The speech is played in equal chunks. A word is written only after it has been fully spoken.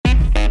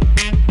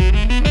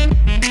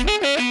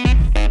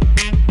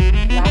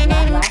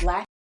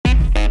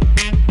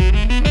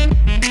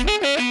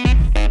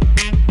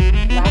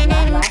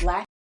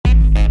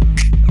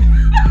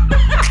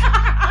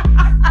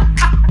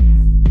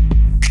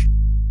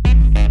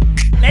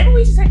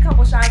a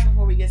couple shots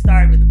before we get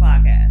started with the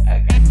podcast.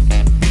 Okay.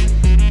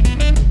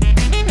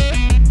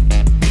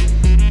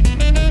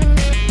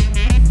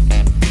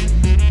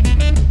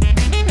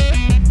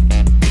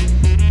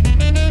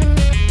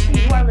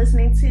 You are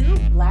listening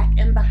to Black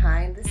and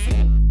Behind the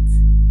Scenes.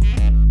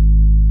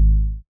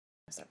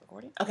 Start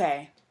recording?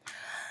 Okay.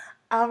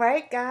 All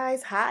right,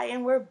 guys. Hi,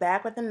 and we're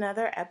back with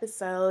another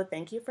episode.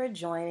 Thank you for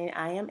joining.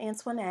 I am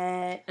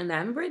Antoinette. And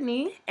I'm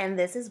Brittany. And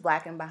this is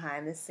Black and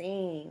Behind the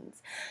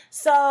Scenes.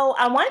 So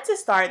I wanted to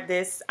start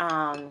this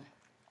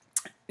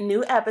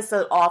new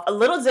episode off a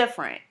little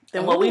different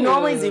than what we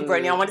normally do,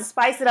 Brittany. I want to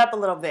spice it up a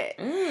little bit.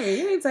 You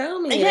didn't tell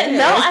me. Yeah,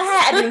 no,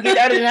 I didn't get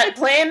out of that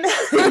plan.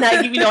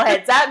 Not give you no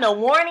heads up, no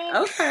warning.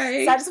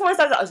 Okay. So I just want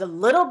to start off a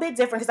little bit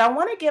different because I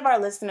want to give our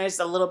listeners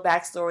a little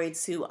backstory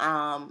to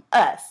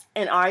us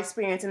and our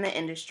experience in the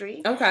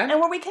industry. Okay. And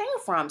where we came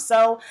from.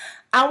 So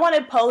I want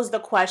to pose the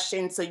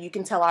question so you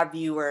can tell our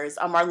viewers,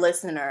 our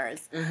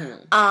listeners,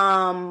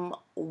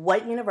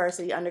 what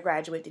university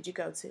undergraduate did you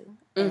go to?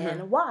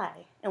 And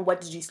why? And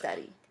what did you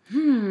study?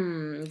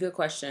 Good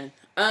question.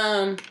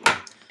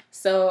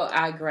 So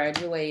I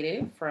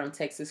graduated from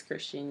Texas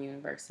Christian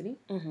University,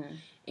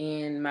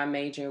 and my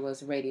major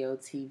was radio,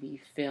 TV,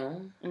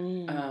 film.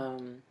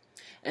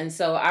 And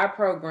so our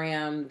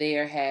program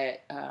there had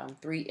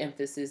 3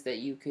 emphases that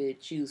you could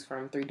choose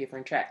from, 3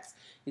 different tracks.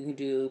 You can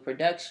do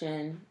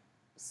production,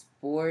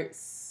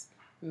 sports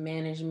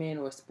management,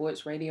 or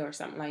sports radio, or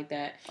something like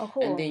that. Oh,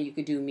 cool. And then you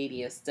could do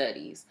media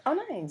studies. Oh,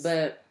 nice.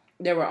 But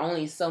there were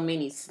only so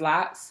many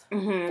slots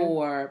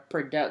for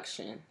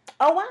production.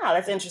 Oh, wow.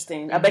 That's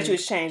interesting. I bet you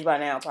it's changed by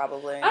now,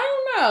 probably. I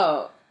don't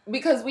know.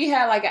 Because we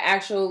had like an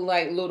actual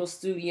like little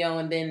studio,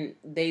 and then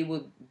they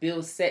would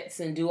build sets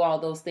and do all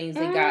those things.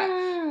 They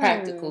got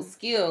practical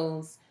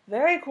skills.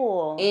 Very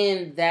cool.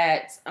 In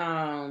that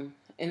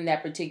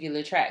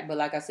particular track. But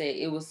like I said,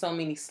 it was so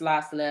many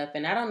slots left.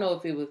 And I don't know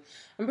if it was,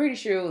 I'm pretty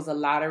sure it was a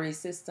lottery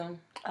system.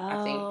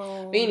 I think.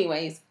 But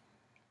anyways,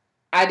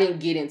 I didn't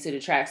get into the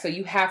track. So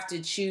you have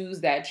to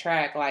choose that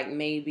track like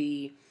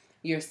maybe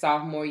your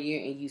sophomore year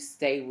and you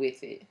stay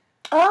with it.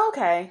 Oh,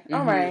 okay.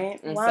 All right.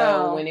 And wow.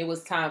 so when it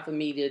was time for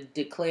me to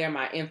declare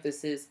my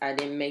emphasis, I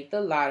didn't make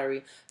the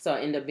lottery. So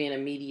I ended up being a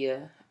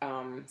media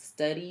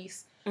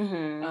studies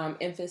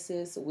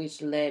emphasis,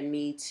 which led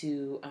me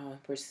to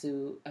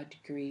pursue a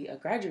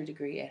graduate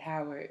degree at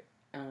Howard,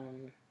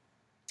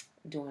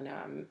 doing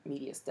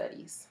media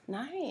studies.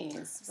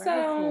 Nice. Very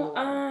So, cool.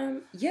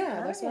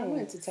 that's why I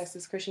went to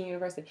Texas Christian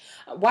University.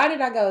 Why did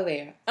I go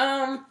there?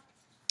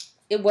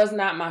 It was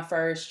not my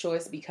first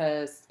choice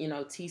because,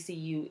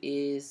 TCU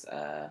is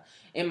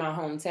in my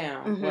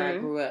hometown where I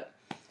grew up.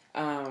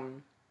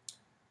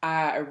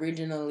 I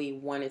originally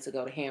wanted to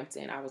go to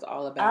Hampton. I was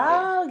all about it.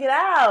 Oh, get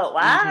out.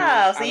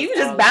 Wow. So you were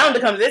just bound to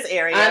come to this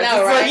area. I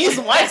know, right? So you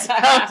just wanted to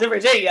come to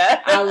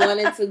Virginia. I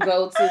wanted to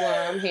go to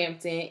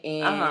Hampton,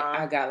 and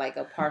I got like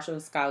a partial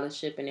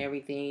scholarship and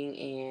everything,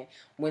 and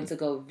went to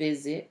go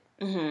visit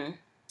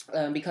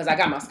because I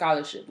got my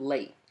scholarship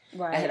late.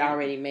 Right. I had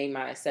already made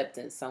my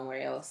acceptance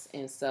somewhere else,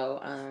 and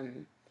so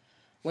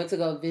went to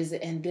go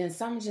visit, and then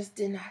something just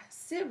did not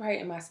sit right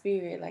in my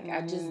spirit. Like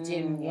I just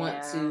didn't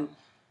want to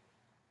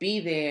be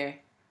there,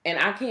 and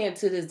I can't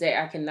to this day.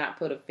 I cannot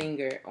put a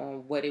finger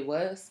on what it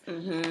was,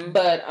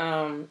 but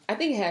I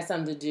think it had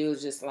something to do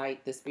with just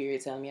like the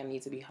spirit telling me I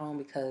need to be home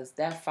because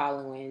that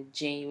following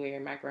January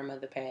my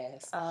grandmother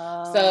passed.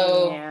 Oh,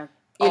 so. Yeah.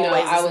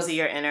 I was to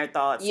your inner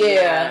thoughts.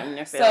 Yeah. And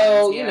your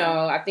feelings,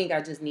 so, I think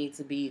I just need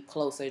to be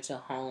closer to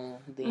home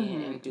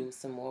then and do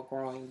some more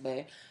growing.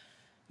 But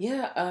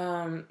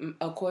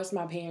of course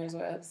my parents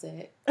were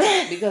upset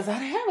because I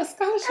didn't have a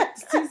scholarship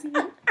to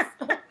TCU.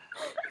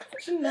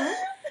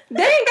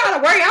 They ain't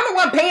gotta worry. I'm the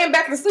one paying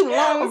back the student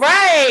loans.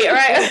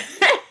 Right.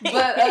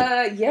 But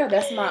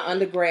that's my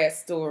undergrad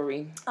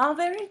story. Oh,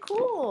 very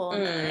cool.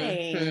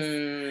 Nice.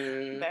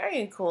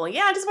 Very cool.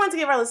 Yeah, I just wanted to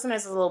give our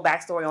listeners a little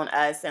backstory on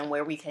us and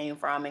where we came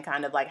from and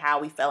kind of like how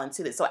we fell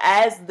into this. So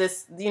as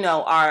this,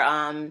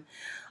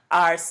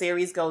 our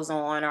series goes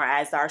on, or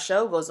as our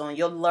show goes on,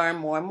 you'll learn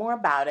more and more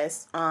about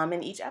us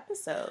in each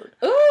episode.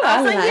 Ooh,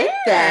 I like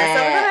that.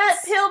 So we're going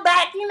to peel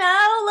back,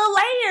 little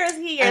layers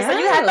here. So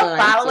you have to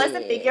follow us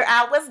and figure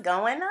out what's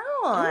going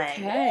on.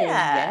 Okay,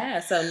 yeah.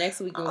 So next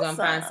week we're going to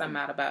find something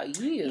out about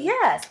you.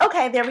 Yes.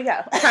 Okay, there we go.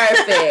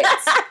 Perfect.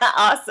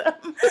 Awesome.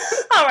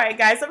 All right,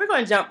 guys. So we're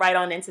going to jump right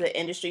on into the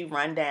industry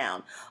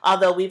rundown.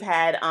 Although we've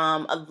had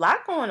a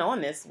lot going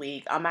on this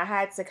week, I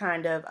had to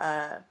kind of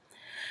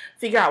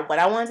figure out what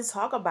I wanted to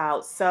talk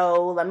about.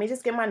 So let me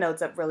just get my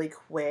notes up really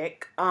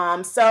quick.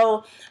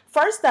 So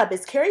first up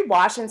is Kerry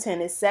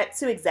Washington is set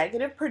to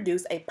executive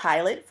produce a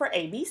pilot for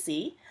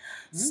ABC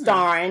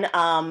starring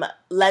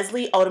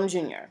Leslie Odom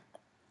Jr.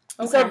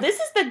 Okay. So this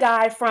is the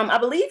guy from, I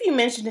believe you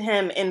mentioned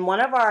him in one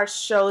of our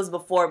shows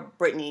before,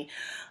 Brittany.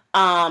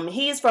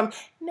 He is from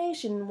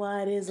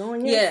Nationwide is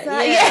on your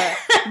side. Yeah.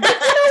 But you know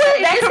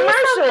what? That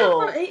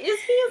commercial. Is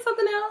he in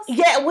something else?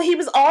 Yeah, well, he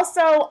was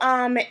also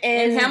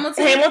in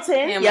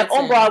Hamilton. Yep,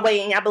 on Broadway,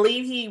 and I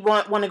believe he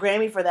won a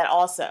Grammy for that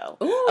also.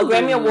 Ooh. A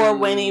Grammy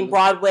Award-winning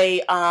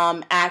Broadway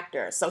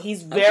actor. So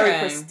he's very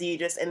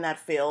prestigious in that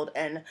field,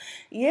 and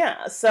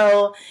yeah,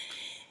 so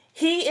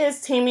he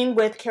is teaming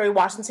with Kerry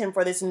Washington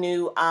for this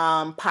new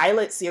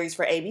pilot series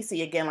for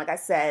ABC. Again, like I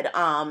said,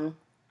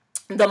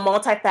 the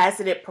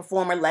multifaceted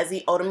performer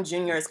Leslie Odom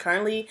Jr. is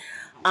currently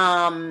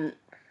he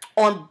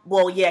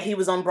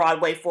was on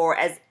Broadway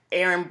as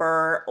Aaron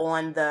Burr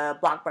on the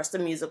blockbuster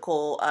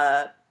musical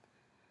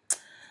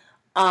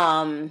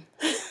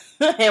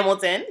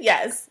Hamilton.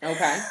 Yes.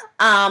 Okay.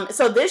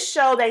 So this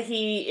show that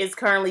he is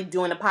currently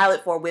doing a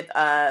pilot for with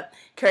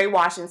Kerry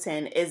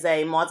Washington is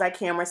a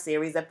multi-camera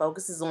series that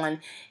focuses on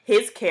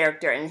his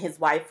character and his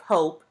wife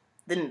Hope,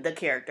 the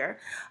character,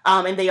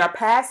 and they are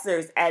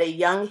pastors at a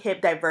young,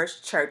 hip, diverse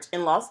church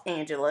in Los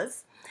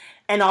Angeles.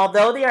 And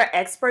although they are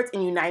experts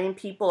in uniting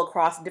people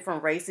across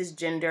different races,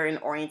 gender,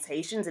 and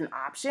orientations and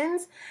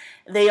options,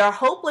 they are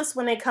hopeless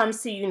when it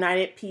comes to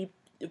uniting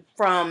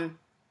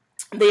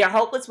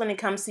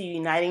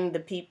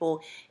the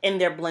people in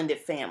their blended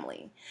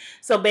family.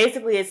 So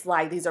basically, it's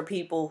like these are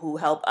people who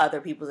help other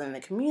people in the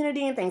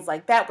community and things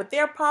like that with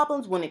their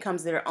problems. When it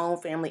comes to their own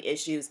family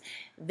issues,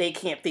 they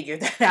can't figure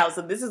that out.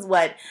 So this is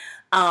what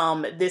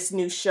this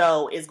new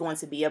show is going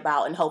to be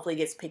about, and hopefully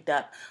gets picked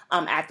up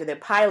after their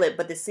pilot.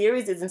 But the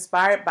series is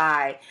inspired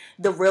by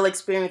the real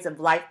experience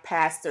of life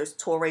pastors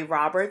Torrey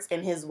Roberts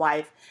and his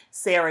wife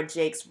Sarah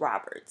Jakes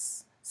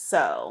Roberts.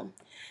 So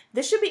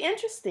this should be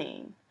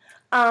interesting.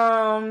 So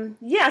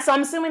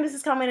I'm assuming this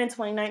is coming in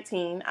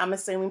 2019. I'm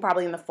assuming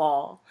probably in the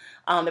fall.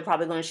 They're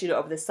probably going to shoot it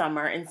over the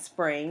summer and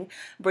spring.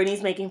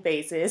 Brittany's making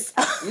faces.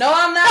 No,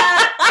 I'm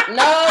not.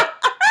 No.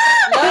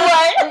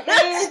 What?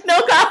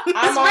 No comments.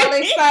 I'm all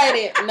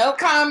excited. No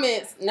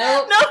comments.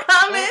 Nope. No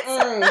comments.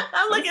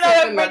 I'm looking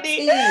at her,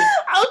 Brittany.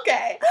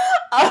 Okay.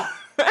 All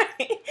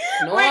right.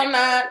 No, I'm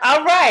not.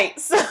 All right.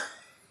 So.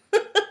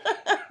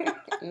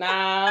 No.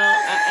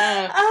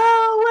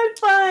 Oh, what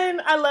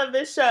fun. I love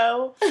this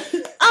show.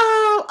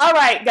 All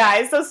right,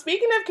 guys. So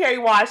speaking of Kerry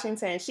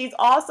Washington, she's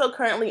also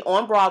currently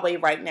on Broadway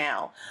right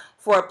now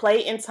for a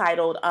play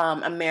entitled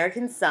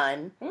American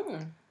Son.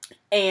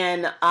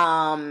 And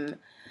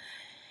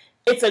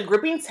it's a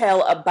gripping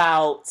tale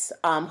about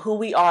who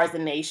we are as a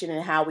nation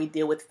and how we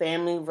deal with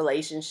family,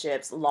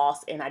 relationships,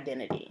 loss, and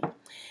identity.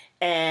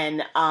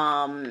 And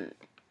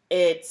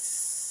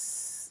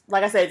it's,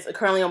 like I said, it's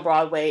currently on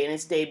Broadway, and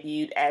it's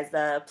debuted as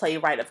the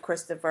playwright of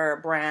Christopher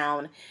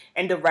Brown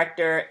and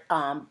directed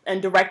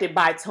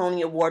by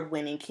Tony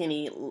Award-winning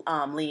Kenny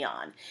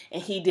Leon.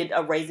 And he did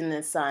A Raisin in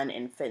the Sun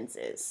and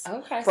Fences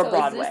for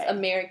Broadway. Is this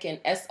American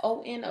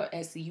S-O-N or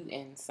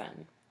S-U-N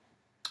Son?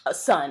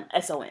 Son,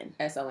 S-O-N.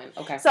 S-O-N,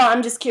 okay. So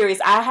I'm just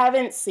curious. I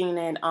haven't seen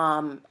it.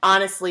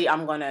 Honestly,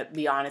 I'm going to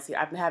be honest here.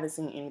 I haven't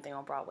seen anything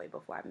on Broadway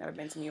before. I've never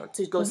been to New York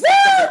to go see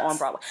something on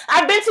Broadway.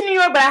 I've been to New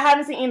York, but I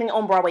haven't seen anything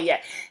on Broadway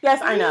yet.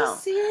 Yes, I know.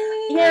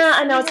 Yeah,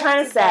 I know. It's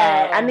kind of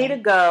sad. I need to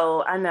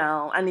go. I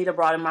know. I need to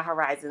broaden my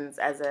horizons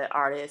as an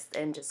artist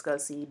and just go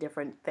see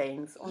different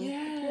things.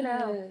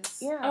 Yeah.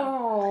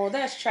 Oh,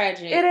 that's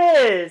tragic. It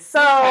is.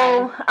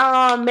 So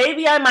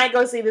maybe I might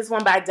go see this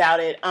one, but I doubt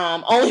it.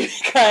 Only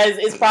because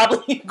it's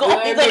probably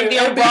going to be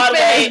on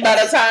Broadway by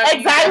the time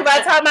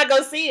I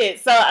go see it.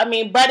 So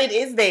but it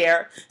is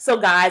there. So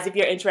guys, if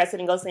you're interested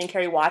in go seeing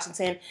Kerry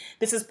Washington,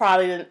 this is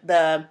probably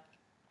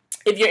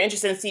if you're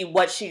interested in see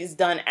what she's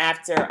done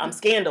after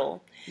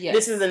Scandal. Yes.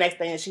 This is the next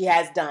thing that she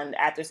has done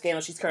after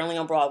Scandal. She's currently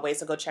on Broadway,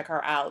 so go check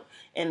her out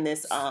in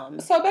this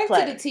So back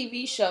play. To the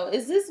TV show.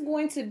 Is this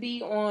going to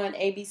be on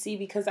ABC?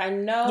 Because I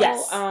know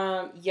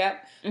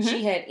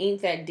she had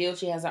inked that deal.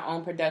 She has her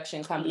own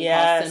production company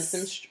called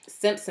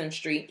Simpson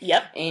Street.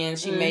 Yep. And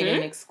she made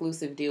an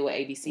exclusive deal with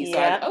ABC.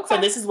 So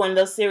this is one of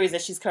those series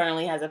that she's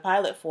currently has a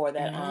pilot for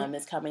that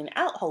is coming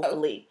out,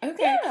 hopefully.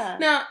 Okay.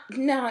 Yeah.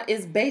 Now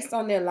it's based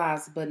on their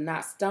lives, but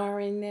not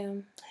starring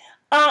them?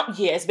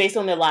 It's based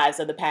on the lives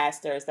of the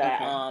pastors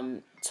that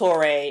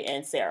Torrey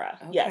and Sarah.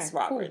 Okay, yes,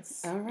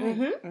 Roberts. Cool. All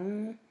right.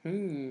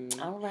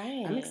 All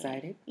right. I'm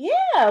excited.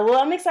 Yeah, well,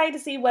 I'm excited to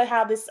see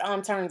how this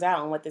turns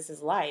out and what this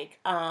is like.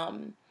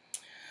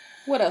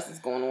 What else is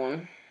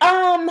going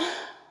on?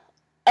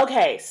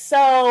 Okay,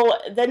 so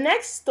the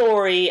next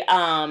story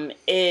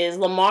is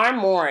Lamar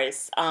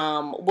Morris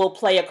will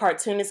play a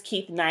cartoonist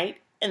Keith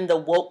Knight in the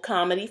woke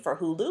comedy for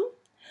Hulu.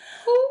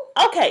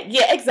 Okay,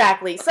 yeah,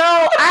 exactly. So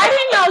I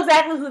didn't know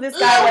exactly who this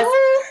guy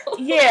was.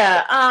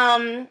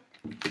 Yeah,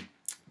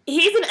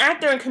 he's an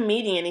actor and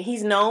comedian, and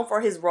he's known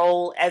for his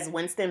role as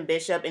Winston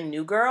Bishop in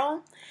New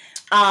Girl.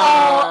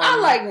 I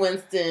like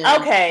Winston.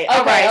 Okay,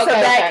 all right. So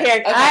that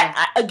character,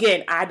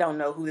 I don't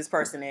know who this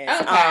person is.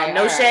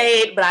 No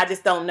shade, but I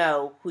just don't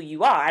know who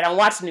you are. I don't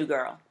watch New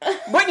Girl.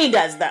 Brittany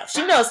does though.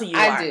 She knows who you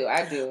are.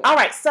 I do. All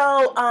right,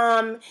 so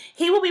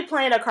he will be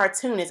playing a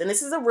cartoonist, and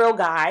this is a real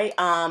guy,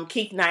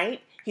 Keith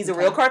Knight. He's a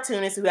real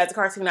cartoonist who has a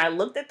cartoon. I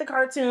looked at the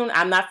cartoon.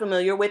 I'm not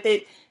familiar with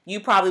it. you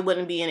probably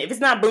wouldn't be in it. If it's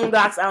not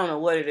Boondocks, I don't know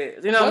what it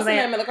is. You know what I'm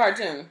saying? What's the name of the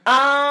cartoon?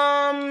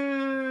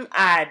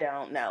 I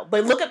don't know.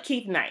 But look up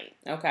Keith Knight.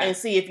 Okay. And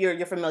see if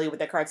you're familiar with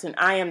that cartoon.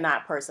 I am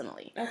not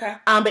personally. Okay.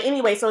 But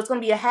anyway, so it's going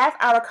to be a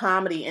half-hour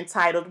comedy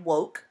entitled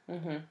Woke.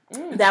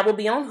 That will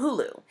be on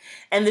Hulu.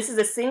 And this is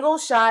a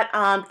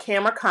single-shot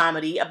camera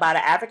comedy about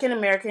an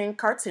African-American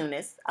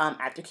cartoonist,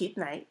 actor Keith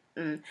Knight,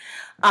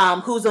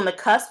 who's on the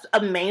cusp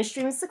of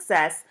mainstream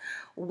success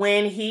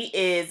when he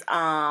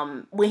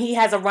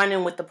has a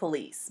run-in with the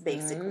police,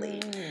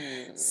 basically.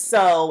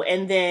 So,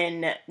 and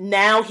then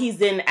now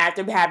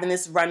after having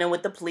this run-in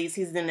with the police,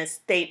 he's in a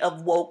state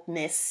of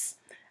wokeness.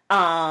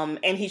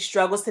 And he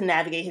struggles to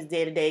navigate his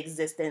day-to-day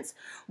existence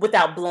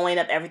without blowing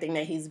up everything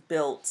that he's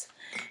built.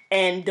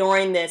 And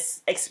during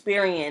this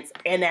experience,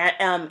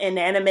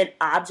 inanimate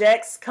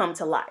objects come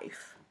to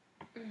life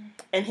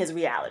in his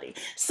reality.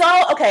 So,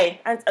 okay,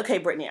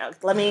 Brittany,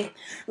 let me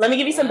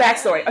give you some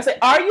backstory. So,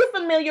 are you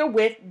familiar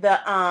with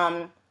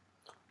the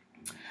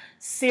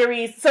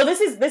series? So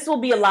this will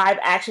be a live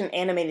action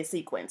animated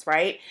sequence,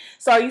 right?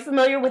 So, are you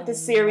familiar with the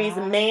series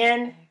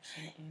Man?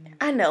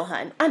 I know,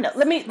 hun. I know.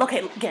 Let me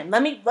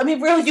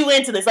reel you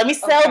into this. Let me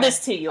sell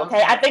this to you,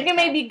 okay? I think it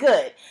may be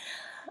good.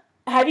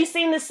 Have you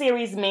seen the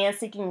series Man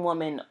Seeking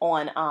Woman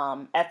on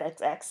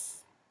FXX?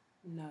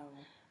 No.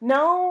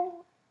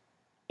 No?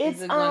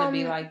 Is it going to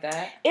be like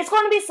that? It's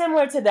going to be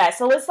similar to that.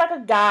 So it's like a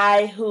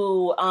guy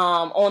who,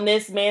 on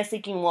this Man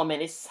Seeking Woman,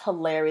 it's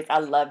hilarious. I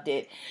loved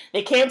it.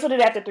 They canceled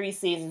it after 3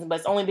 seasons, but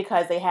it's only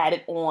because they had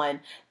it on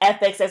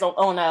FXX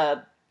on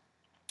a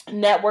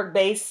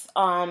network-based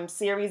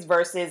series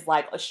versus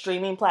like a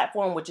streaming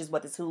platform, which is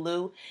what this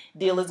Hulu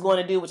deal is going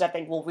to do, which I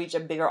think will reach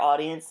a bigger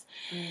audience.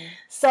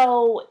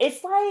 So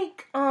it's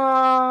like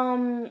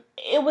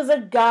it was a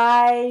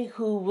guy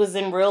who was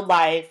in real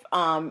life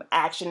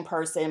action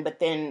person, but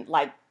then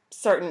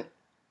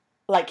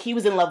he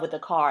was in love with a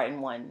car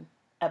in one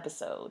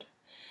episode.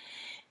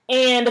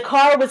 And the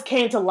car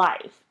came to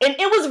life. And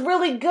it was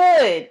really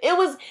good.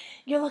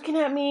 You're looking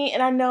at me,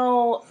 and I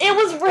know it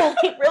was really,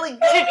 really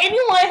good. If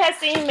anyone has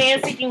seen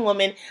Man Seeking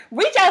Woman,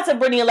 reach out to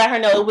Brittany and let her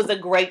know it was a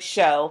great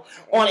show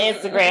on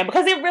Instagram,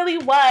 because it really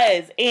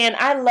was. And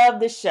I love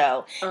this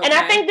show. Okay. And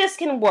I think this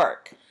can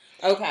work.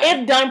 Okay.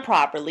 If done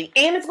properly.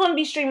 And it's going to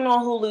be streaming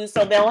on Hulu,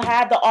 so they'll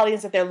have the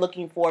audience that they're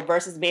looking for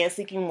versus Man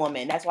Seeking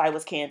Woman. That's why it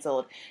was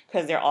canceled,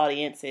 because their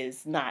audience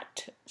is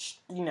not,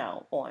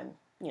 on,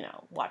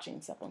 watching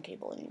stuff on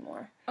cable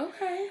anymore.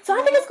 Okay. So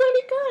I think it's going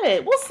to be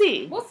good. We'll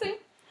see.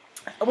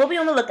 We'll be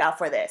on the lookout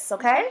for this,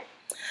 okay?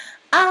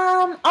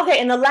 Okay,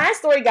 and the last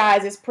story,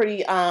 guys, is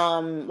pretty,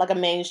 like a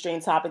mainstream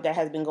topic that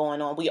has been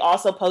going on. We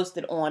also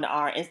posted on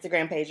our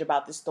Instagram page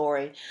about this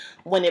story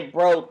when it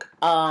broke.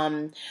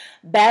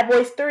 Bad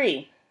Boys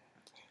 3,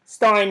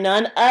 starring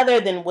none other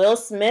than Will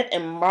Smith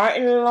and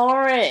Martin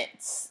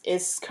Lawrence,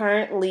 is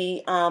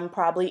currently,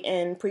 probably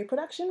in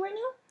pre-production right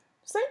now.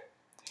 See?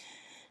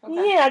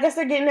 Okay. Yeah, I guess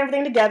they're getting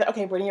everything together.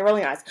 Okay, Brittany, you're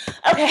rolling your eyes.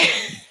 Okay.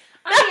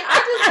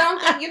 I just don't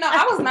think,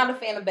 I was not a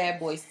fan of Bad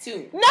Boys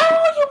 2. No,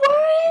 you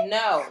weren't?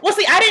 No. Well,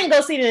 see, I didn't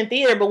go see it in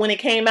theater, but when it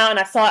came out and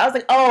I saw it, I was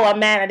like, oh, I'm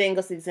mad I didn't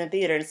go see this in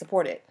theater and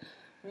support it.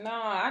 No,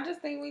 I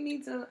just think they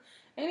need to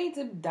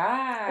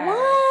die.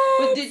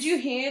 What? But did you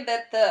hear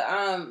that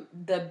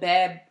the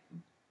Bad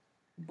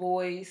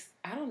Boys,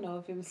 I don't know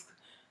if it was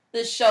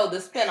the show, the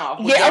spinoff.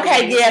 Yeah,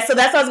 okay, yeah, so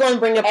that's what I was going to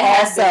bring up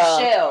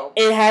also.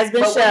 It has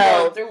been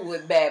shelved. We're going through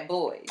with Bad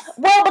Boys.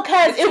 Well,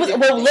 because it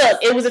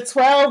was a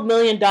 $12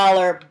 million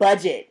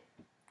budget.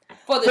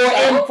 For the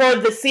show? For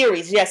the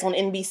series, yes, on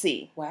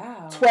NBC.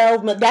 Wow.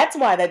 $12 million. That's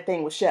why that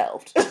thing was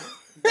shelved. Wow.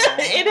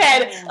 It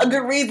had a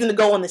good reason to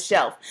go on the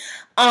shelf.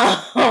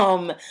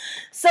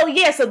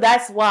 So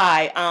that's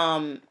why,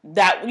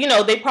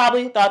 they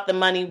probably thought the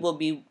money will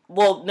be,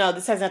 well, no,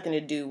 this has nothing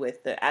to do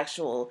with the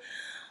actual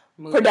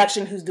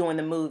production who's doing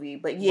the movie,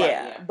 but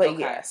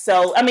yeah.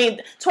 So, I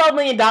mean, $12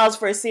 million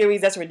for a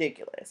series, that's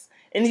ridiculous.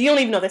 And you don't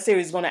even know that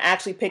series is going to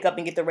actually pick up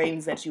and get the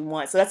ratings that you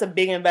want. So that's a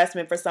big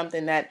investment for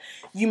something that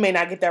you may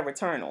not get that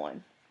return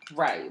on.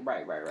 Right.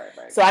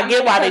 So I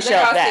get why they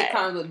shelved that. There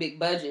are sitcoms with big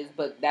budgets,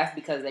 but that's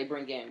because they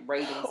bring in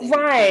ratings. And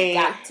right.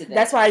 Got to that.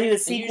 That's why I do the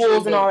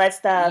sequels and all that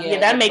stuff. Yeah,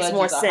 that makes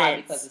more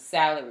sense. Because of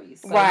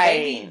salaries. So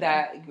right.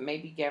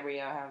 Maybe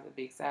Gabrielle has a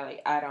big salary.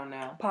 I don't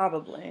know.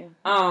 Probably.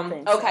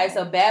 Okay,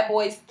 so Bad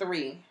Boys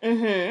 3.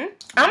 Mm-hmm.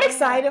 I'm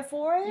excited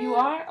for it. You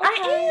are? Okay.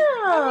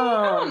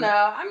 I am.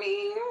 I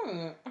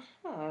mean,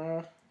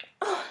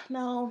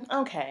 no.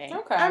 Okay.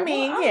 Okay. I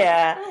mean,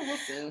 we'll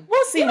see.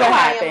 We'll see what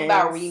happens. I am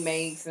about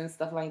remakes and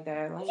stuff like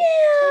that.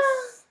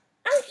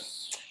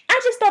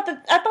 I just thought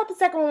the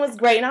second one was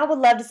great, and I would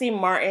love to see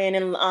Martin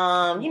and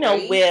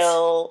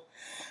Will.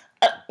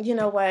 You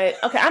know what?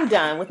 Okay, I'm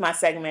done with my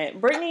segment.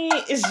 Brittany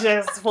is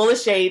just full of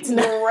shade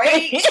tonight.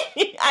 Great.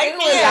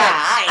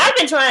 I've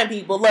been trying,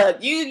 people.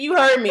 Look, you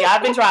heard me.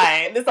 I've been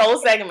trying this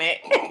whole segment.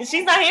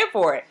 She's not here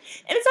for it,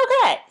 and it's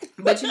okay.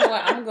 But you know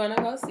what? I'm gonna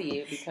go see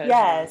it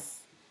because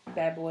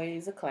Bad Boy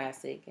is a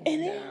classic. And,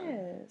 it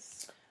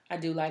is. I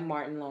do like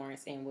Martin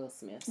Lawrence and Will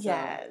Smith. So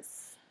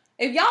yes.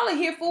 If y'all are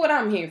here for it,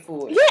 I'm here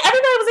for it. Yeah,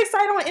 everybody was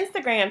excited on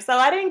Instagram, so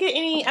I didn't get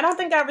any. I don't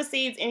think I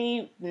received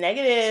any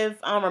negative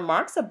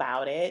remarks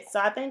about it. So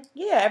I think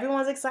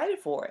everyone's excited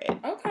for it.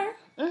 Okay.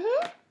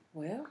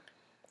 Well.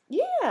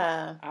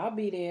 Yeah. I'll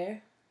be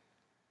there.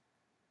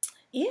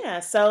 Yeah.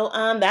 So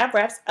that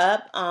wraps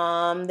up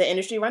the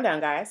industry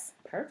rundown, guys.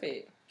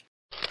 Perfect.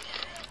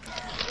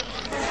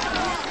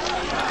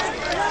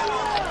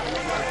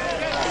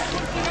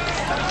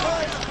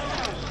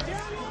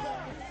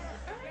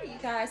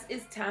 Guys,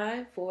 it's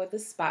time for the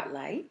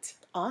spotlight.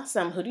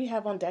 Awesome. Who do you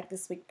have on deck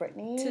this week,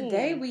 Brittany?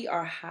 Today we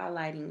are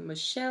highlighting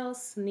Michelle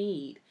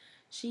Sneed.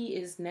 She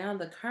is now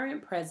the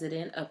current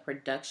president of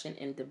production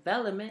and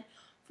development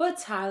for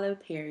Tyler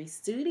Perry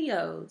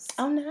Studios.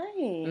 Oh,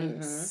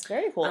 nice.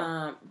 Very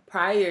cool.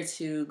 Prior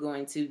to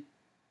going to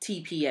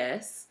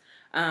TPS,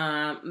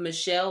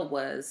 Michelle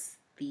was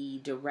the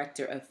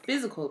director of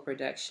physical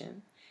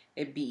production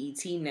at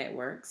BET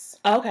Networks.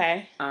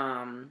 Okay.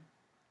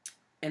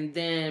 And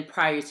then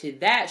prior to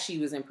that, she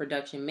was in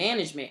production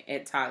management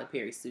at Tyler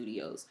Perry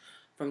Studios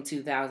from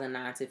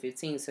 2009 to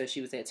 15. So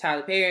she was at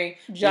Tyler Perry,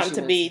 jumped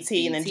to BET,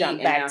 and then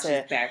jumped back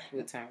to. She's back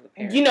with Tyler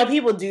Perry. You know,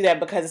 people do that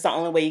because it's the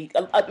only way.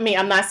 I mean,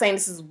 I'm not saying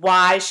this is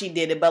why she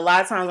did it, but a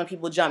lot of times when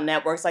people jump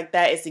networks like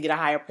that, it's to get a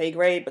higher pay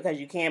grade because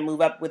you can't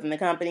move up within the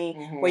company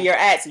where you're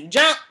at. So you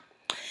jump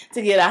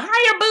to get a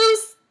higher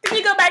boost, then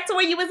you go back to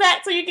where you was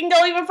at, so you can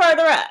go even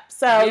further up.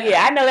 So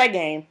I know that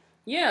game.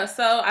 Yeah,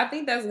 so I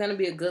think that's going to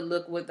be a good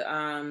look with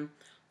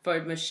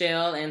for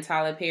Michelle and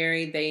Tyler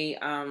Perry. They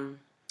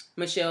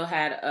Michelle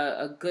had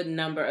a good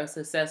number of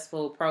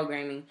successful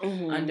programming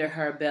under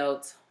her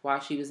belt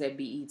while she was at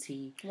BET.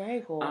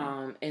 Very cool.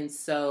 And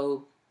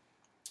so,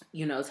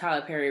 you know,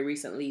 Tyler Perry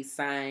recently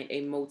signed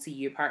a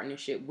multi-year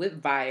partnership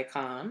with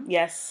Viacom.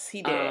 Yes,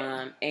 he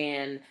did.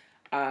 And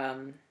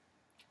one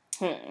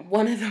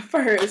of the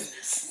first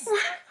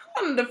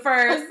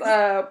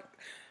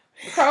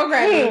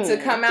programming to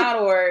come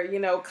out, or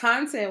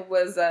content,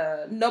 was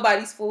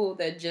Nobody's Fool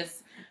that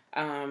just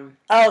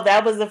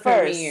that was the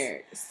first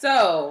premiered.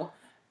 So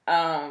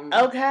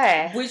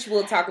okay, which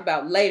we'll talk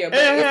about later, but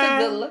it's a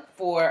good look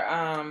for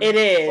it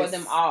is for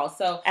them all.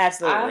 So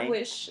absolutely, I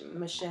wish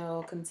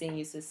Michelle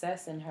continued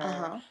success in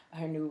her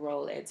new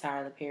role at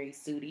Tyler Perry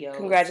Studios.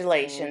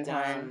 Congratulations,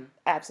 hon.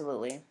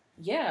 Absolutely.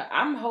 Yeah,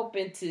 I'm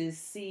hoping to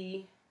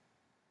see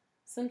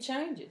some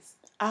changes.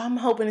 I'm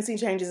hoping to see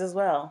changes as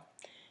well.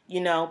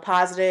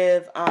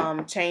 Positive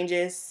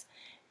changes,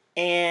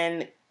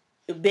 and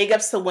big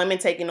ups to women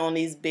taking on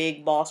these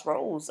big boss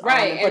roles.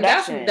 Right, and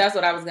that's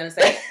what I was gonna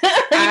say. You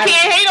can't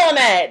hate on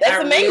that.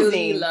 That's amazing. I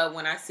really love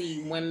when I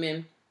see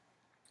women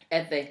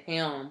at the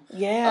helm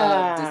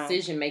of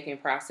decision-making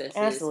processes.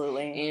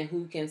 Absolutely. And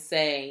who can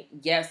say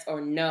yes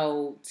or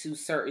no to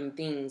certain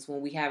things.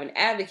 When we have an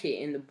advocate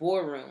in the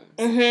boardroom,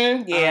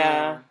 then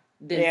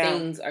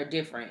things are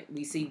different.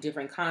 We see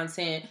different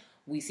content.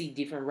 We see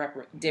different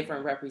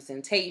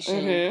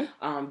representation.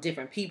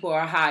 Different people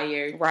are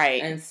hired. Right.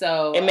 And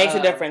so it makes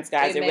a difference,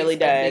 guys. It really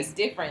does. A big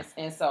difference.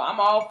 And so I'm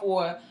all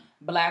for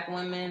Black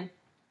women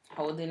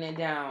holding it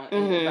down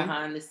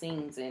behind the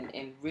scenes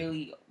and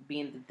really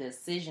being the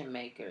decision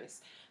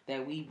makers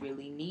that we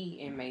really need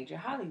in major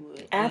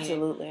Hollywood.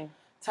 Absolutely. And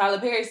Tyler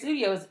Perry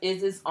Studios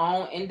is its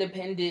own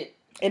independent.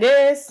 It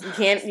is. You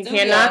can't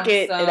knock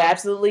it. So, it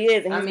absolutely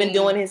is. And he's been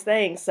doing his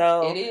thing.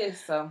 So it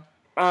is. So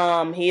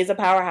he is a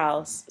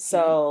powerhouse.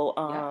 So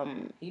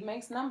he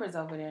makes numbers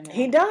over there now.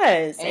 He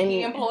does. And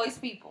he employs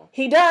people.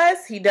 He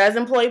does. He does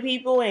employ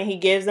people, and he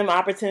gives them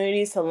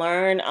opportunities to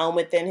learn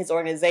within his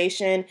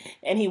organization,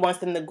 and he wants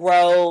them to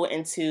grow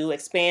and to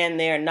expand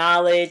their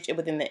knowledge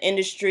within the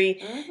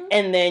industry,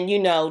 and then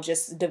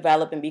just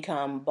develop and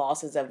become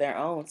bosses of their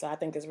own. So I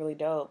think it's really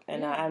dope,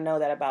 and I know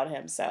that about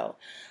him. So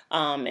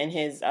and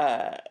his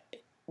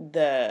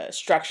the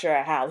structure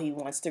of how he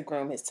wants to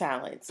groom his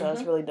talent. So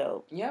it's really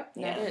dope. Yep,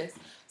 that is.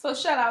 So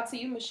shout out to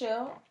you,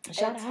 Michelle.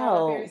 Shout out.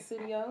 Tyler Perry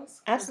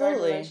Studios.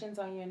 Absolutely. Congratulations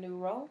on your new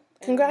role.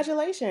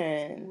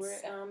 Congratulations.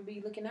 We'll be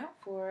looking out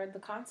for the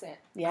content.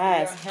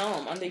 Yes. Under your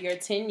helm, under your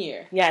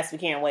tenure. Yes, we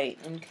can't wait.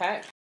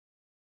 Okay.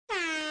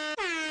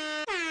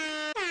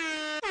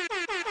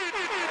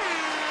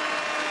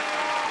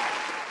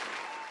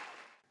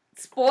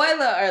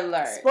 Spoiler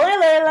alert. Spoiler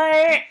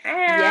alert.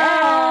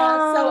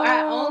 Yeah. So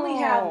I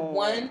only have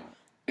one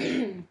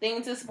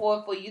thing to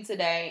spoil for you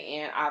today,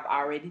 and I've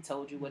already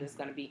told you what it's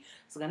going to be.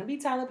 It's going to be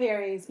Tyler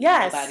Perry's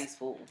Nobody's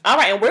Fool. All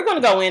right, and we're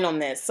going to go in on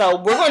this. So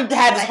we're going to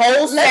have this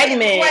whole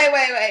segment.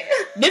 Wait.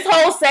 This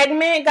whole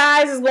segment,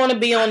 guys, is going to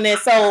be on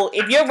this. So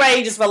if you're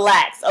ready, just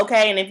relax,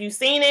 okay? And if you've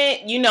seen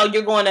it,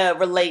 you're going to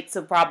relate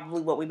to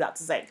probably what we're about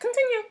to say.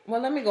 Continue.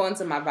 Well, let me go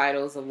into my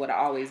vitals of what I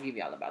always give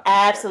y'all about this.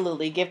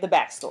 Absolutely. Give the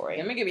backstory.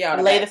 Let me give y'all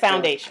the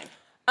foundation.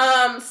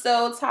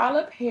 So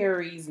Tyler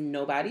Perry's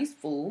Nobody's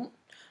Fool,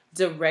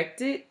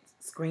 directed,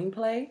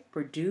 screenplay,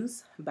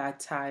 produced by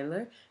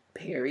Tyler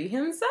Perry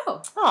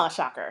himself. Oh,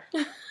 shocker.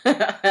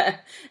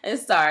 It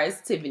stars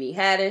Tiffany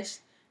Haddish,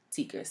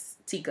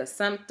 Tika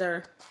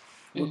Sumpter,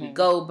 Whoopi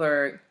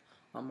Goldberg,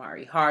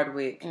 Omari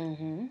Hardwick,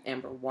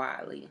 Amber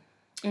Wiley.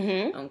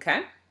 Mm-hmm.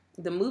 Okay?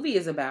 The movie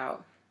is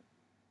about...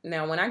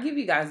 Now, when I give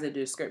you guys the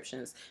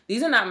descriptions,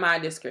 these are not my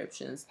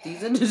descriptions.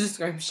 These are the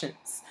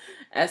descriptions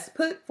as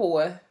put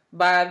forth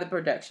by the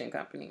production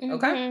company.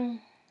 Okay? Mm-hmm.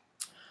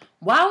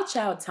 Wild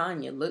child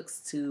Tanya looks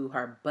to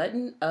her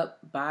buttoned-up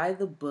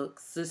by-the-book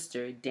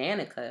sister,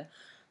 Danica,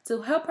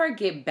 to help her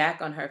get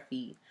back on her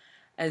feet.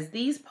 As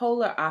these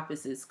polar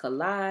opposites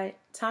collide,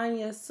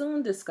 Tanya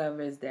soon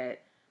discovers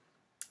that...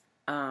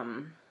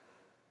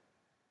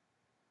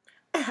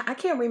 I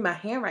can't read my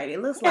handwriting.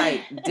 It looks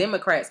like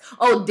Democrats.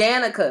 Oh,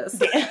 Danica's.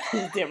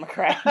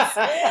 Democrats.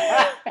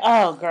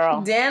 Oh,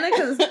 girl.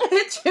 Danica's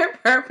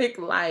picture-perfect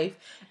life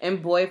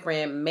and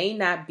boyfriend may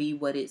not be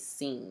what it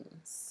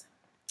seems.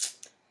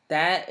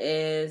 That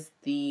is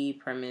the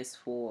premise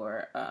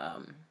for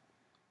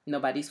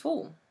Nobody's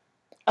Fool.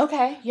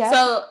 Okay, yeah.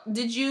 So,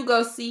 did you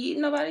go see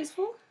Nobody's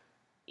Fool?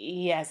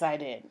 Yes, I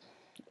did.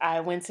 I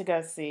went to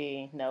go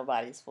see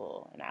Nobody's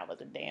Fool, and I was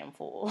a damn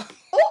fool.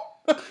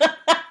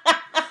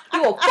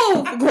 You a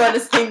fool for going to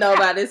see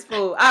Nobody's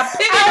Fool. I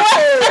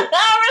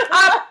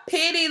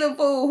pity the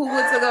fool who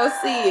went to go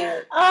see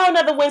it. Oh,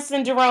 another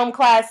Winston Jerome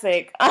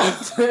classic.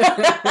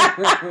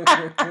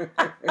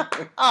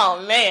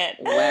 Oh, man.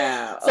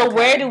 Wow. So okay.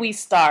 where do we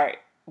start?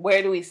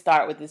 Where do we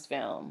start with this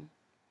film?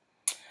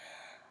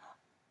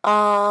 Okay.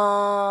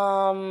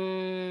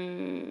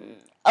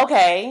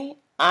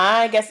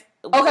 I guess.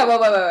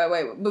 Okay,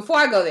 wait. Before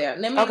I go there,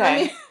 let me.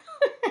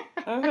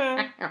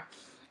 Mm-hmm.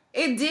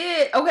 It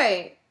did.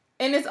 Okay.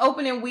 In its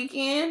opening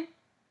weekend,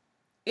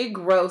 it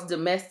grossed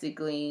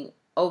domestically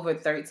over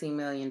 $13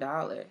 million.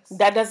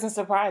 That doesn't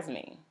surprise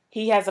me.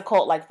 He has a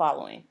cult-like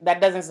following. That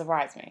doesn't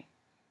surprise me.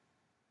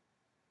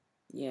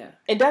 Yeah.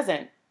 It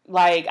doesn't.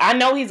 Like, I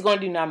know he's going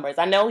to do numbers.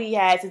 I know he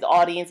has his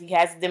audience. He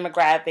has his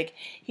demographic.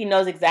 He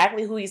knows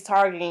exactly who he's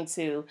targeting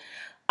to.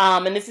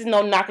 And this is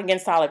no knock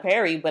against Tyler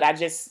Perry, but I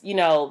just,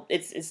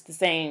 it's the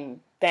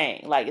same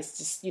thing. Like, it's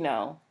just,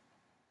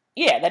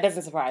 yeah, that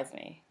doesn't surprise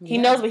me. He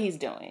knows what he's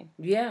doing.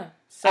 Yeah.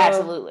 So,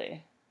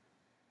 absolutely.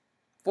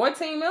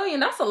 $14 million,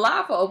 that's a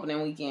lot for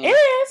opening weekend.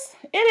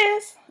 It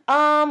is.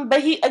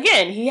 But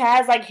he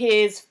has like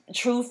his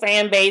true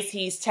fan base.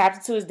 He's tapped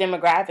into his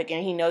demographic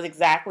and he knows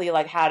exactly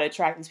like how to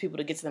attract these people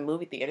to get to the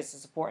movie theaters to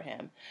support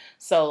him.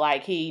 So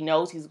like he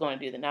knows he's going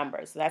to do the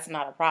numbers. So that's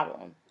not a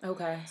problem.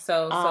 Okay.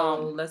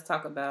 So let's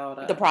talk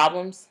about the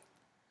problems.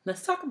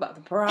 Let's talk about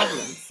the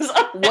problems.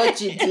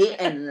 What you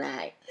didn't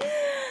like.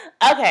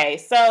 Okay,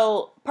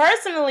 so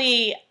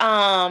personally,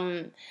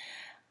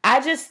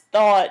 I just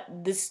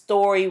thought the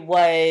story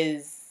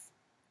was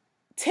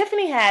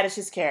Tiffany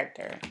Haddish's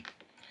character.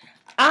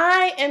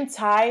 I am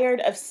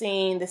tired of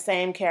seeing the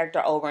same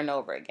character over and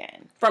over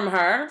again. From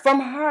her? From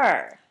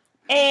her.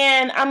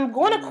 And I'm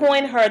going to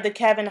coin her the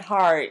Kevin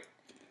Hart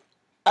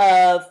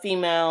of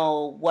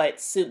female,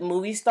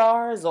 movie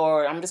stars,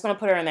 or I'm just going to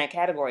put her in that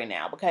category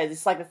now because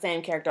it's like the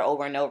same character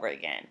over and over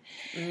again.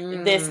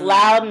 This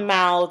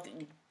loudmouth,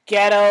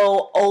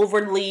 ghetto,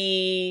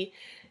 overly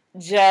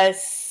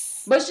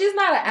just... But she's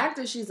not an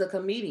actor, she's a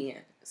comedian.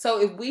 So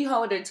if we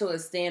hold her to a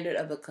standard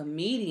of a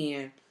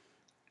comedian...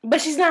 But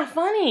she's not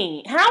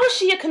funny. How is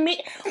she a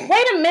comedian?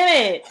 Wait a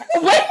minute.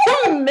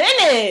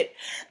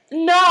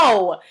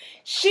 No.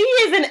 She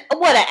is an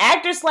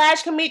actor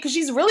 / comedian? Because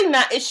she's really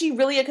not. Is she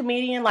really a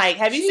comedian? Like,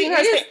 have you seen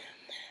her?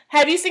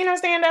 Have you seen her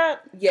stand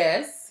up?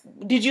 Yes.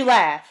 Did you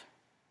laugh?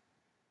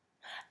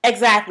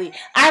 Exactly.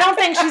 I don't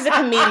think she's a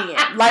comedian.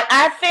 Like,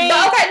 I think...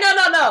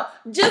 No.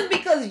 Just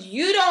because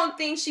you don't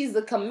think she's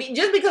a comedian...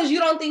 Just because you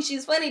don't think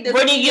she's funny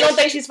doesn't mean... you don't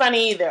think she's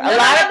funny either. No.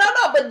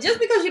 But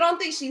just because you don't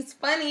think she's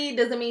funny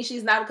doesn't mean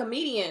she's not a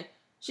comedian.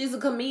 She's a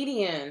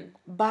comedian.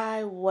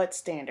 By what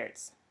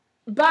standards?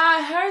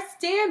 By her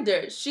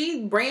standards.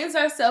 She brands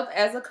herself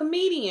as a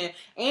comedian.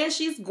 And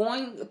she's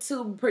going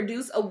to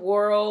produce a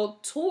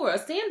world tour, a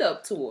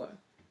stand-up tour.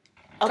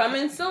 Okay.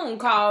 Coming soon,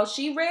 called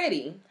She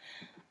Ready.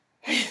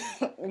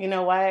 You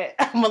know what?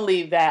 I'm going to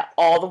leave that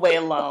all the way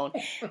alone.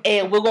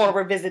 And we're going to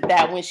revisit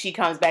that when she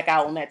comes back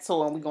out on that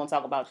tour, and we're going to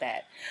talk about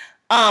that.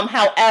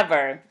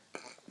 However,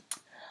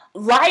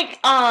 like,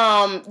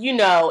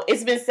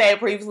 it's been said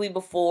previously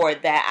before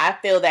that I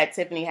feel that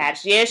Tiffany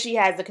Haddish, she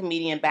has a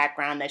comedian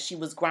background, that she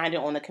was grinding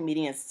on the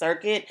comedian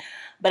circuit,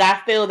 but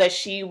I feel that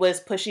she was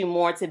pushing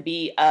more to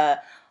be a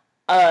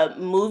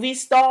movie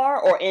star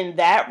or in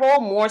that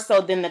role more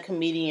so than the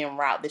comedian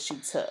route that she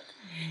took.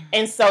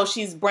 And so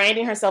she's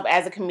branding herself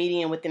as a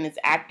comedian within this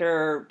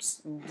actor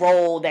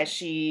role that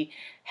she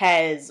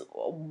has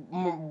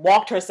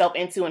walked herself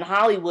into in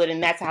Hollywood,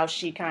 and that's how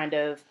she kind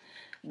of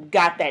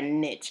got that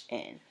niche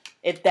in,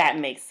 if that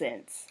makes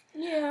sense.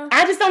 Yeah.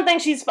 I just don't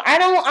think I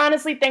don't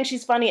honestly think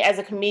she's funny as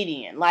a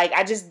comedian. Like,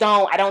 I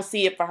don't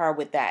see it for her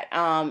with that.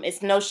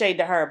 It's no shade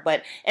to her,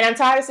 and I'm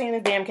tired of seeing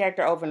this damn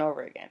character over and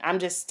over again. I'm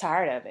just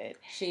tired of it.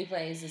 She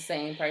plays the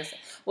same person.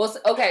 Well,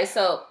 okay,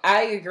 so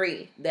I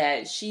agree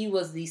that she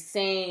was the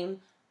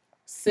same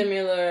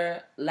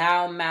similar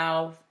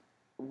loudmouth,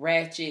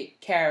 ratchet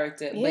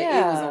character, but it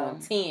was on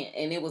 10,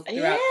 and it was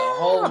throughout the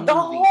whole movie. The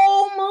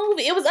whole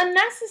movie. It was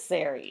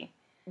unnecessary.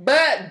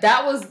 But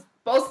that was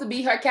supposed to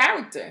be her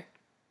character.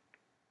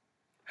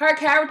 Her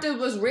character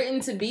was written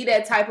to be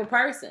that type of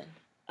person.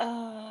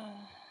 I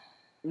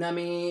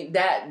mean,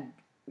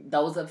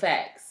 those are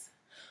facts.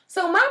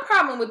 So my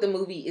problem with the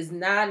movie is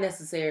not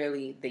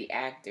necessarily the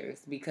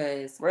actors,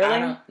 because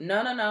really,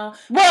 no.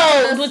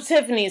 Well, with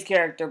Tiffany's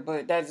character,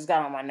 but that just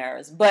got on my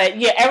nerves. But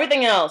yeah,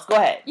 everything else. Go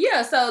ahead.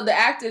 Yeah, so the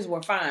actors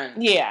were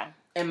fine. Yeah,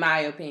 in my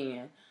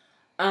opinion.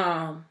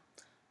 The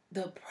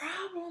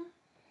problem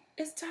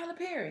is Tyler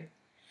Perry.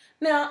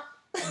 Now,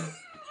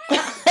 and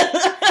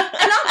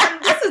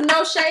this is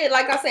no shade.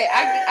 Like I said,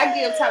 I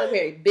give Tyler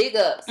Perry big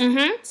ups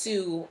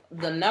to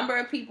the number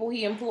of people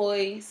he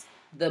employs,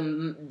 the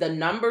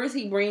numbers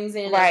he brings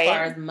in as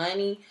far as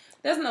money.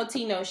 There's no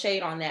tea, no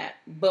shade on that.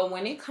 But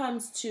when it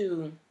comes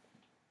to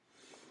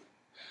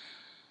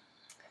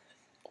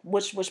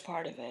which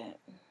part of it?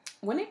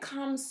 When it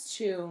comes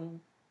to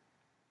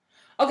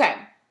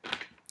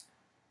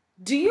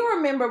do you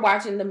remember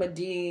watching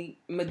the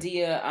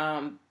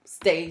Medea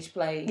stage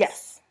plays?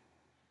 Yes.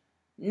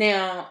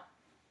 Now,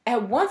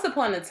 at once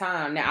upon a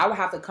time, now I would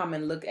have to come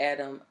and look at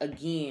them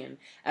again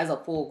as a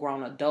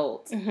full-grown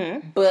adult.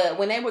 Mm-hmm. But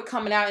when they were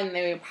coming out and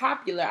they were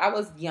popular, I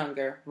was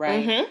younger,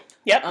 right? Mm-hmm.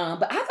 Yep.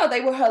 But I thought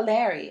they were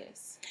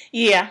hilarious.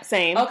 Yeah,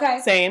 same.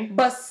 Okay. Same.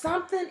 But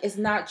something is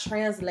not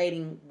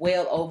translating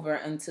well over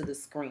into the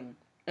screen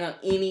on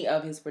any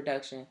of his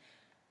production.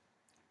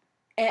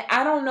 And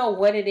I don't know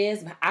what it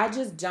is, but I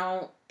just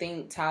don't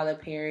think Tyler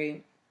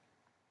Perry,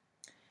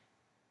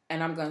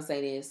 and I'm going to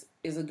say this,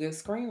 is a good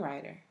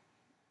screenwriter.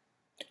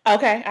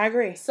 Okay, I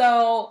agree.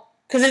 So,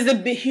 because it's a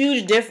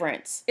huge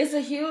difference. It's a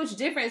huge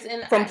difference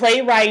from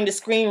playwriting to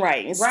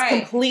screenwriting. It's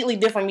completely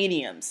different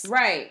mediums.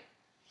 Right.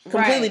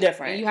 Completely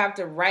different. And you have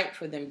to write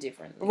for them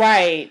differently.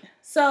 Right.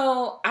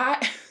 So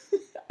I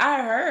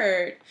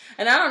heard,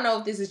 and I don't know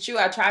if this is true.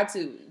 I tried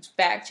to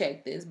fact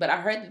check this, but I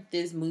heard that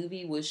this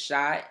movie was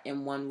shot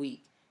in 1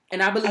 week.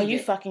 And I believe it. Are you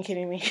fucking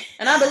kidding me?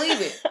 And I believe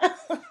it.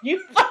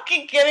 You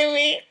fucking kidding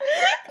me?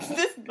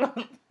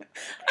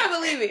 I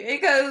believe it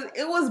because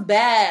it was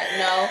bad,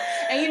 no.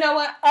 And you know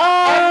what?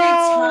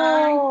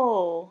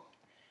 Oh.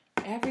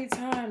 Every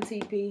time,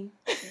 TP.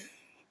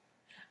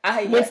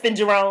 Winston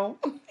Jerome.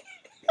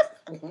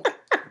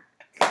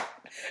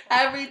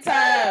 Every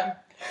time.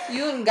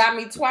 You done got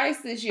me twice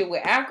this year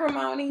with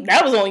Acrimony.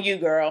 That was on you,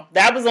 girl.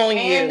 That was on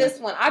you. And this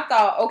one, I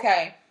thought,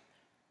 okay,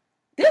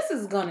 this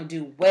is gonna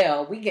do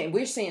well.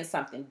 We're seeing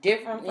something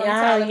different from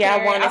Tyler Perry.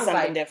 I wanted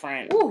something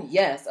different. Oh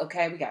yes,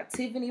 okay. We got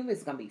Tiffany.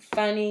 It's gonna be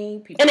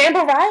funny. And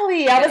Amber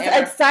Riley. I was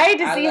excited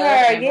to see her.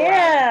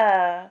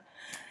 Riley.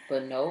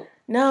 But nope.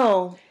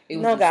 No. It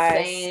was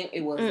same.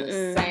 It was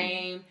the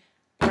same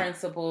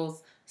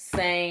principles,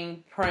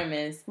 same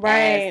premise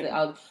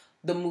as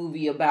the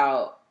movie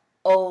about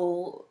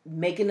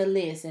making a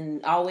list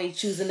and always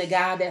choosing the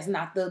guy that's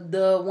not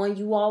the one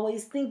you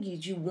always think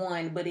you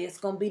want, but it's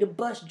gonna be the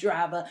bus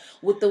driver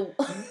with the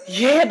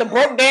the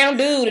broke down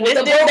dude and this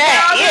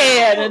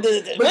that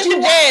but you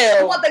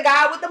want the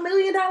guy with the $1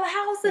 million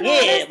house and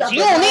all this stuff. You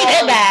don't need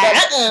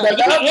that guy. The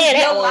love of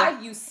your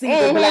life, you see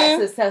the black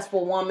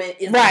successful woman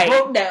is the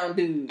broke down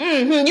dude.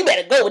 You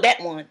better go with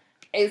that one.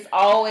 It's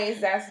always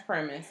that's the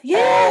premise. Yeah.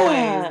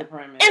 Always the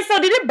premise. And so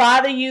did it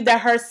bother you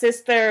that her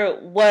sister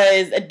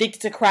was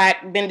addicted to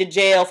crack, been to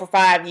jail for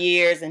 5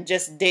 years, and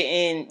just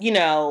didn't,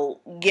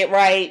 get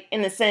right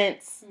in a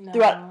sense?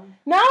 No.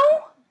 No?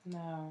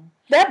 No.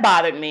 That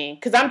bothered me.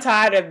 Because I'm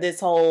tired of this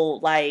whole,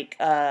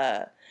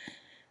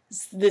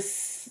 this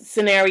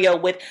scenario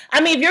with... I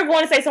mean, if you're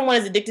going to say someone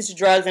is addicted to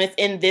drugs and it's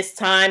in this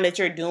time that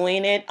you're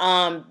doing it,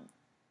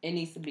 it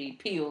needs to be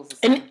pills.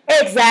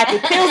 Exactly.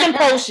 Pills and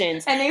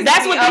potions.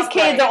 That's what these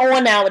kids are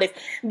on nowadays.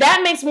 That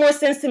makes more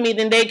sense to me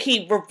than they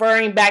keep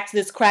referring back to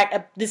this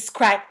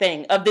crack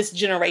thing of this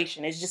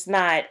generation. It's just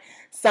not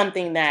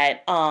something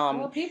that...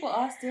 well, people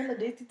are still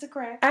addicted to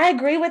crack. I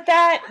agree with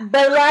that,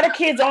 but a lot of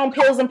kids are on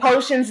pills and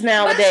potions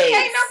nowadays. But she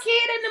ain't no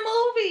kid in the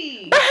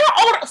movie. But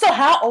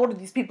how old are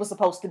these people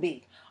supposed to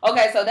be?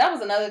 Okay, so that was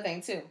another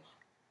thing, too.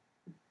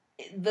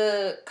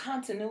 The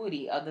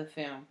continuity of the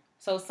film.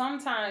 So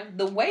sometimes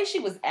the way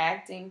she was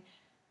acting,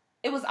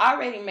 it was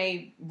already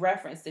made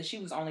reference that she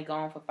was only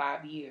gone for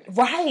 5 years.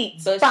 Right.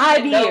 But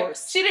 5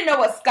 years. She didn't know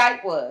what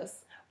Skype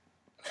was.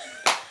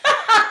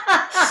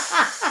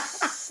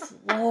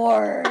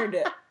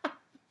 Lord.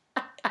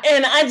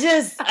 And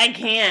I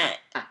cannot.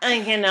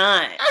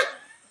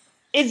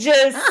 It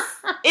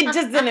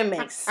just didn't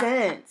make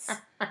sense.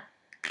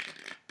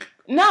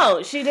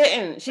 No, she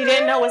didn't. She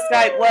didn't know what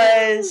Skype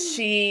was.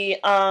 She,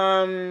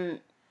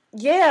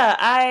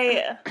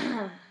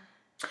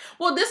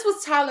 Well, this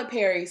was Tyler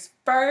Perry's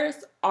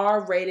first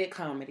R-rated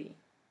comedy.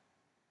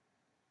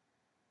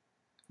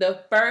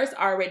 The first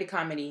R-rated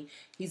comedy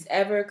he's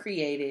ever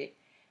created.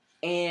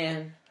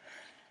 And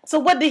so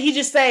what did he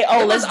just say?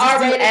 Oh, let's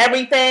just do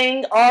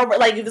everything.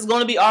 If it's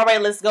going to be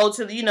R-rated, let's go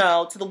to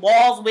to the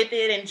walls with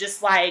it and just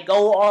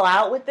go all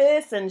out with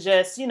this and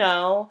just,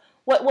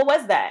 what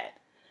was that?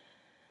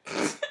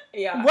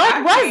 Yeah.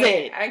 What was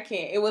it? I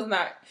can't. It was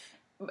not.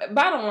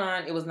 bottom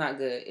line, it was not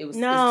good. It's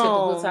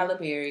typical Tyler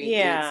Perry.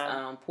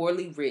 Yeah. It's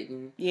poorly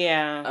written.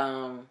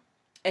 Yeah.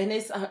 And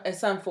it's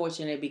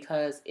unfortunate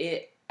because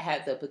it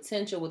had the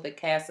potential with a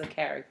cast of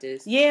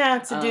characters. Yeah,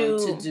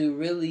 to do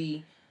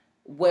really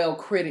well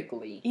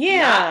critically.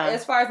 Yeah. Not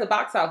as far as the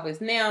box office.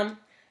 Now,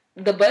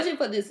 the budget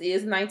for this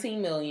is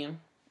 $19 million.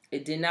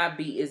 It did not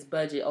beat its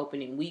budget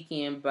opening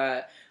weekend,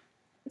 but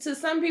to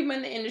some people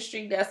in the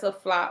industry, that's a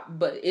flop,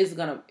 but it's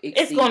gonna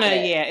exceed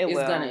that. Yeah, it's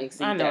gonna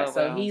exceed that.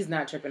 So he's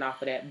not tripping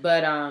off of that.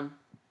 But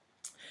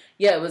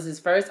yeah, it was his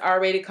first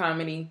R-rated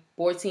comedy.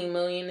 $14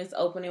 million this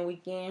opening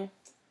weekend.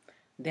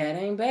 That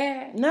ain't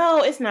bad.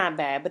 No, it's not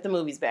bad, but the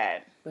movie's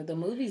bad.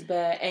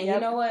 And you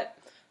know what?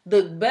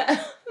 The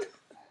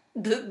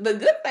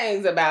good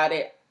things about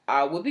it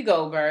are Whoopi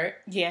Goldberg.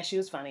 Yeah, she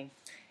was funny.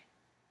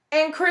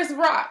 And Chris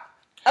Rock.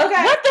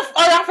 Okay. What the?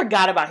 I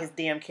forgot about his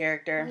damn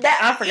character.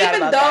 I forgot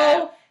about that. Even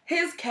though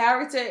his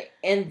character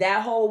and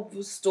that whole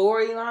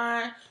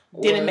storyline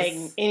didn't make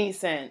any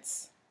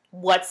sense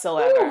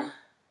whatsoever.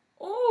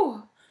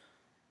 Ooh.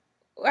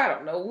 I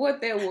don't know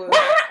what that was.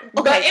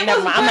 Okay,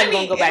 never mind. I'm not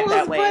going to go back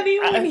that way. It was funny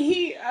when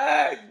he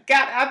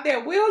got out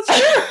that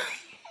wheelchair.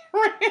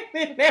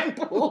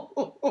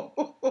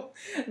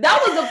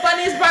 That was the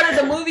funniest part of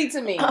the movie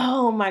to me.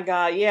 Oh my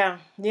God, yeah.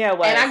 Yeah, it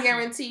was. And I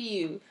guarantee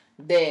you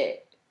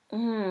that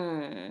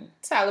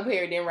Tyler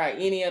Perry didn't write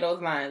any of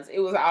those lines. It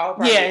was all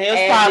probably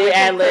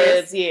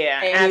ad-libs. Yeah,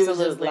 and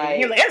absolutely.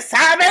 He was like, it's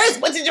Tyler Perry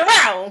switching you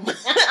around. Act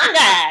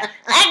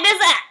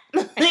this out.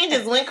 He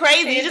just went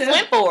crazy. He just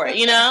went for it,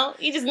 you know?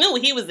 He just knew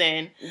what he was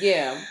in.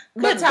 Yeah.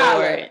 But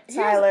Tyler,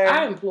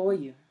 I implore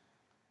you.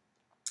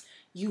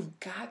 You've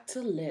got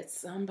to let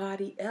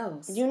somebody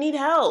else. You need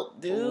help,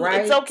 dude.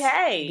 It's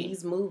okay.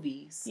 These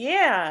movies.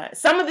 Yeah.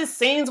 Some of the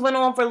scenes went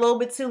on for a little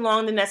bit too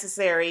long than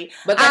necessary.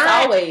 But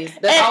that's always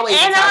and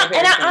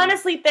I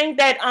honestly think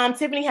that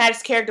Tiffany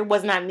Haddish's character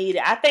was not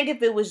needed. I think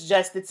if it was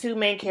just the two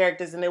main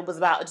characters and it was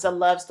about just a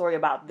love story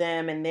about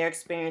them and their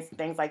experience and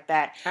things like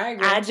that, I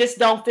agree. I just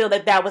don't feel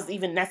that was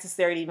even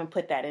necessary to even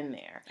put that in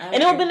there. And it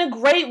would have been a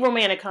great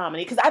romantic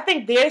comedy because I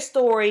think their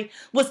story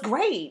was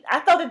great.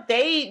 I thought that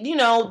they,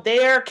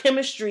 their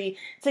chemistry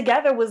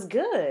together was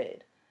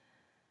good.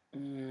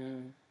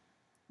 You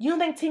don't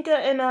think Tinka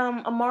and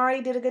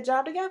Amari did a good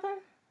job together?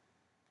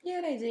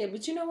 Yeah, they did.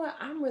 But you know what?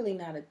 I'm really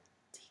not a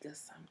Tinka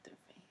Sumpter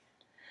fan.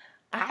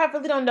 I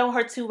really don't know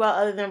her too well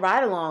other than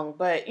Ride Along,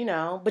 but you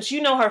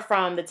know her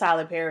from the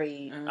Tyler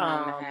Perry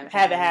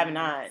Have It, Have It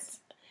Nots.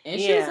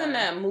 And she was in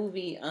that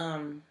movie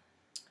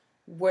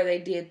where they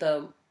did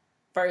the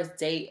first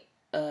date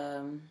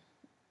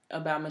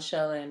about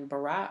Michelle and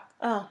Barack.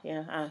 Oh,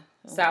 yeah.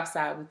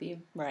 Southside with You.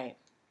 Right.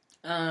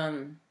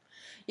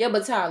 Yeah,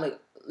 but Tyler,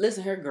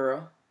 listen here,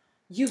 girl.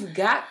 You've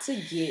got to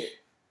get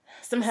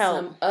some help.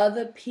 Some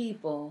other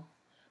people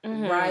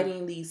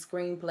writing these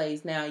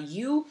screenplays. Now,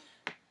 you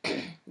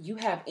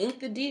have inked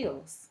the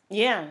deals.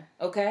 Yeah.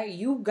 Okay?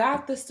 You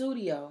got the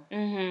studio.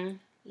 Mm-hmm.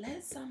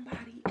 Let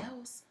somebody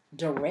else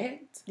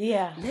direct.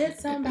 Yeah.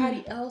 Let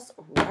somebody else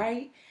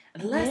write.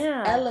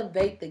 Let's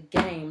elevate the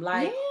game.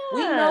 Like,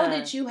 we know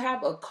that you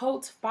have a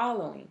cult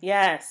following.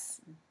 Yes.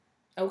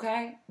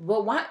 Okay?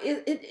 But why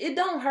it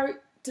don't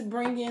hurt to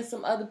bring in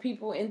some other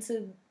people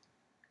into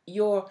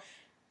your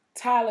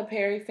Tyler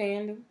Perry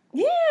fandom.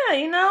 Yeah,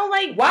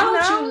 why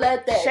don't you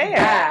let that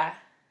die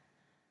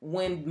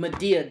when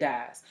Madea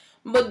dies?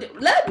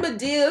 Let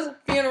Madea's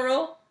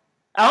funeral.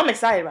 Oh, I'm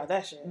excited about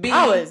that shit.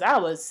 I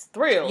was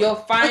thrilled. Your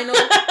final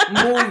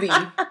movie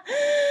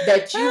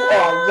that you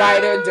are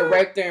writer,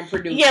 director, and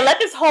producer. Yeah, let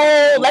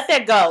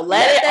that go.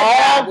 Let it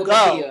all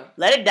go.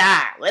 Let it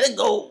die. Let it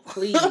go.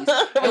 Please. And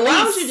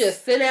why don't you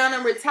just sit down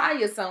and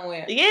retire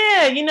somewhere?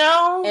 Yeah,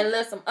 And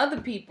let some other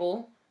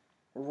people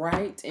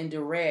write and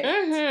direct.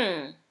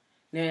 Mm-hmm.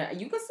 Now,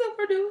 you can still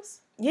produce.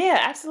 Yeah,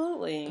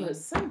 absolutely. But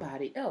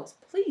somebody else,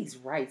 please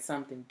write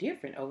something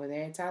different over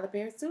there in Tyler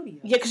Perry Studios.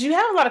 Yeah, because you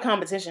have a lot of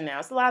competition now.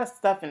 It's a lot of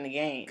stuff in the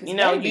game. You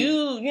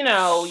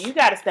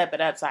got to step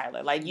it up,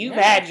 Tyler. Like, you've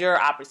had your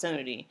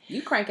opportunity.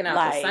 You cranking out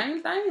the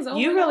same things over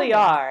You really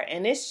are.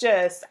 And it's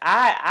just,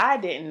 I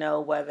didn't know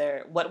what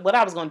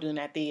I was going to do in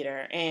that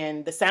theater.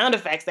 And the sound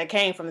effects that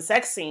came from the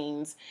sex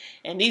scenes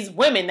and these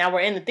women that were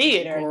in the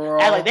theater,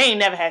 act like they ain't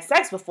never had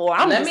sex before.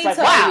 I'm just like,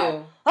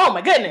 wow. Oh,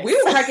 my goodness. We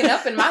were cracking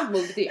up in my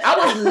movie theater. I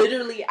was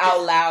literally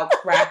out loud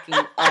cracking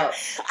up. I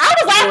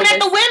was laughing at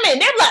the women.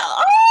 They were like,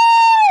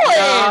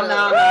 oh.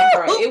 No,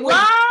 bro.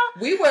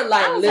 We were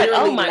literally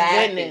oh my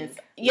laughing. Goodness.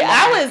 Yeah,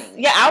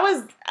 I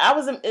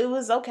was, it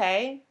was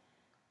okay.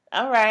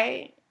 All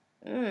right.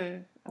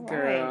 All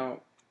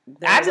Girl.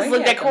 Right. I just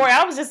looked at Corey.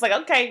 I was just like,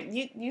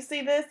 okay, you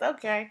see this?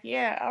 Okay.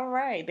 Yeah. All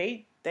right.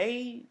 They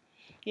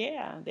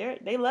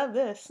love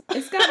this.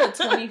 It's got a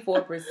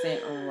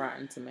 24% on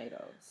Rotten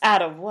Tomatoes.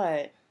 Out of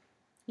what?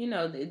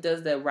 It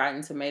does that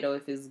Rotten Tomato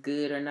if it's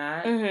good or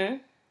not.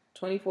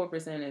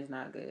 24% is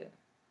not good.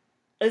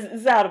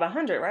 It's out of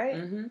 100, right?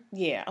 Mm-hmm.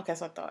 Yeah. Okay,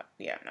 so I thought.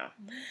 Yeah, no.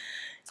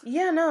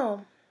 Yeah,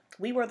 no.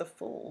 We were the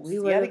fools. We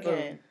were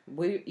again.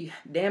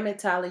 Damn it,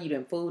 Tyler, you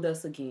done fooled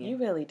us again. You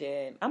really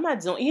did. I'm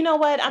not doing. You know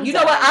what? I'm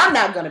done. I'm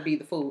not gonna be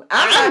the fool.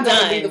 I'm not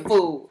gonna be the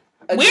fool.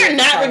 We're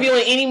not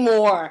reviewing any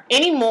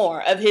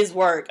more of his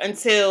work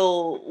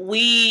until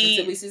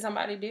we see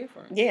somebody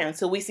different. Yeah,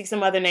 until we see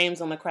some other names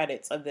on the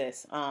credits of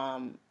this.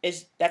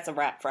 That's a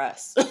wrap for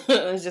us.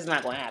 It's just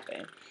not going to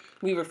happen.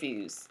 We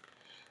refuse.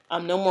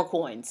 No more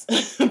coins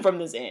from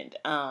this end.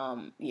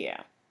 Yeah.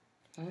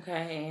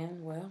 Okay,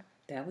 and well,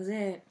 that was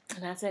it.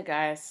 And that's it,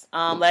 guys.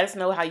 Let us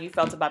know how you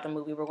felt about the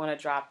movie. We're going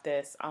to drop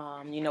this.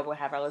 We'll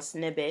have our little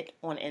snippet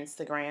on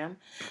Instagram.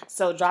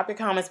 So drop your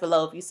comments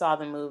below if you saw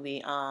the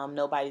movie.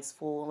 Nobody's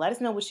Fool. Let us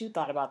know what you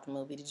thought about the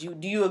movie.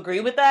 Do you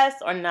agree with us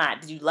or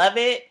not? Did you love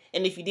it?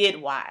 And if you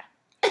did, why?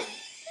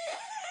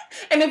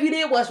 And if you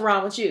did, what's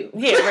wrong with you?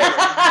 Yeah,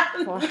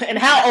 really. And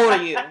how old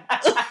are you?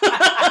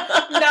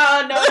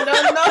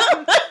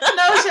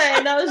 No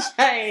shade, no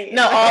shade.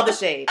 No, all the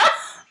shade.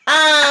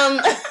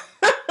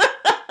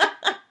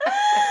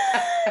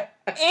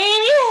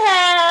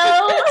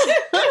 Anyhow.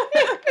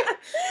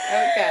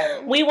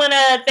 Okay. We want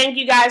to thank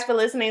you guys for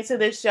listening to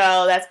this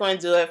show. That's going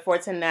to do it for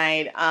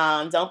tonight.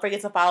 Don't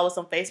forget to follow us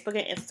on Facebook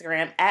and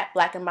Instagram at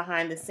Black and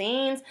Behind the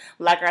Scenes.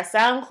 Like our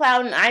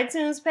SoundCloud and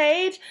iTunes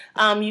page.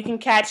 You can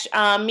catch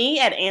me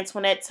at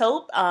Antoinette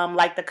Taupe,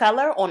 like the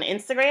color, on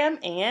Instagram.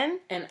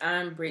 And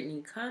I'm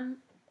Brittany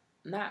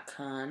not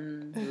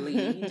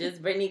Conley,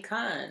 just Brittany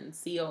Con,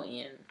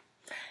 CON.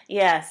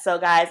 Yeah, so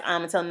guys,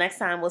 until next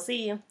time, we'll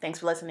see you. Thanks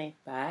for listening.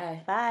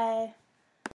 Bye. Bye.